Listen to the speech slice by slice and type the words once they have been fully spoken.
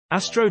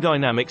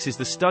Astrodynamics is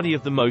the study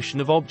of the motion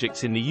of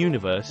objects in the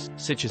universe,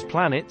 such as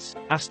planets,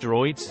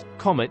 asteroids,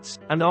 comets,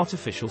 and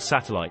artificial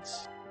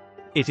satellites.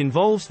 It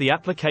involves the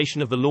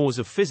application of the laws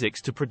of physics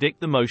to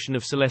predict the motion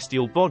of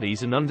celestial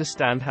bodies and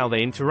understand how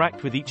they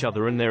interact with each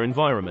other and their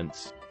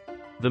environments.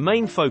 The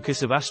main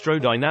focus of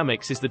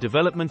astrodynamics is the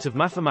development of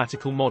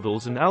mathematical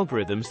models and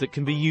algorithms that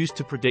can be used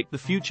to predict the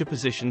future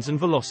positions and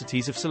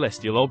velocities of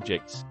celestial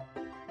objects.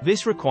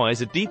 This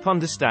requires a deep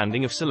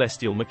understanding of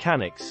celestial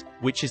mechanics,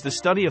 which is the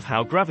study of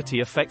how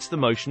gravity affects the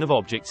motion of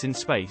objects in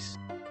space.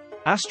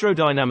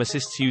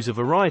 Astrodynamicists use a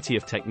variety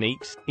of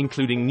techniques,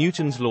 including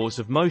Newton's laws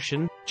of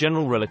motion,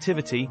 general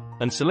relativity,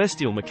 and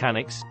celestial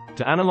mechanics,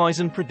 to analyze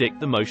and predict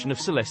the motion of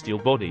celestial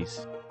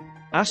bodies.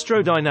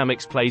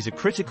 Astrodynamics plays a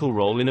critical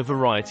role in a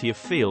variety of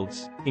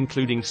fields,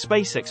 including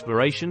space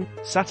exploration,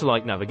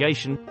 satellite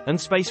navigation, and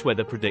space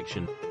weather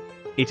prediction.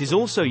 It is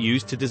also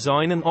used to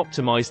design and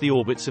optimize the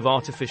orbits of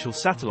artificial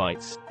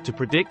satellites, to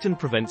predict and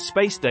prevent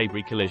space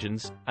debris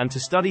collisions, and to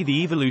study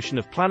the evolution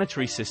of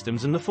planetary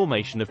systems and the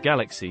formation of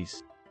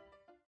galaxies.